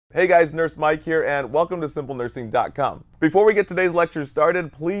Hey guys, Nurse Mike here, and welcome to SimpleNursing.com. Before we get today's lecture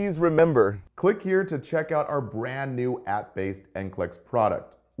started, please remember, click here to check out our brand new app-based NCLEX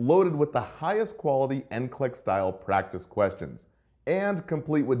product, loaded with the highest quality NCLEX style practice questions, and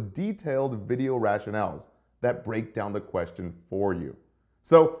complete with detailed video rationales that break down the question for you.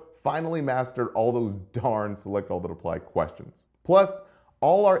 So finally master all those darn select all that apply questions. Plus,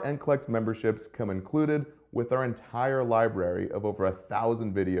 all our NCLEX memberships come included with our entire library of over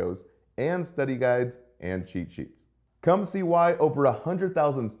 1,000 videos and study guides and cheat sheets. Come see why over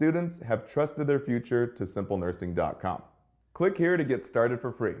 100,000 students have trusted their future to SimpleNursing.com. Click here to get started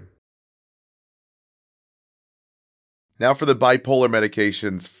for free. Now for the bipolar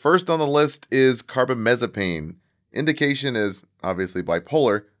medications. First on the list is Carbamazepine. Indication is obviously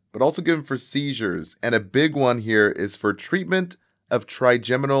bipolar, but also given for seizures. And a big one here is for treatment of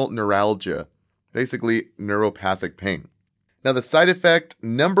trigeminal neuralgia, basically neuropathic pain. Now the side effect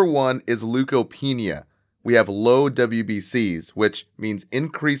number one is leukopenia. We have low WBCs, which means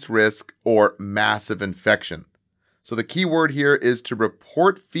increased risk or massive infection. So the key word here is to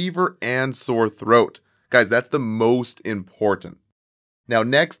report fever and sore throat. Guys, that's the most important. Now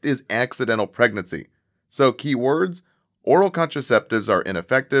next is accidental pregnancy. So key words, oral contraceptives are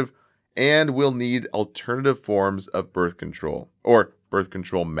ineffective and will need alternative forms of birth control or birth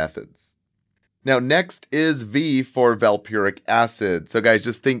control methods. Now next is V for Valproic Acid. So guys,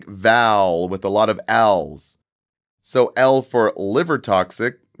 just think Val with a lot of L's. So L for liver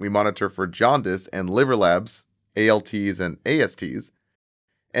toxic. We monitor for jaundice and liver labs, ALTs and ASTs.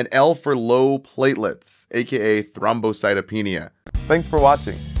 And L for low platelets, aka thrombocytopenia. Thanks for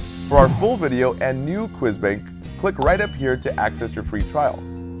watching. For our full video and new quiz bank, click right up here to access your free trial.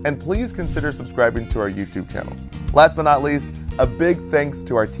 And please consider subscribing to our YouTube channel. Last but not least, a big thanks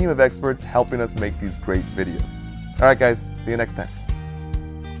to our team of experts helping us make these great videos. All right, guys, see you next time.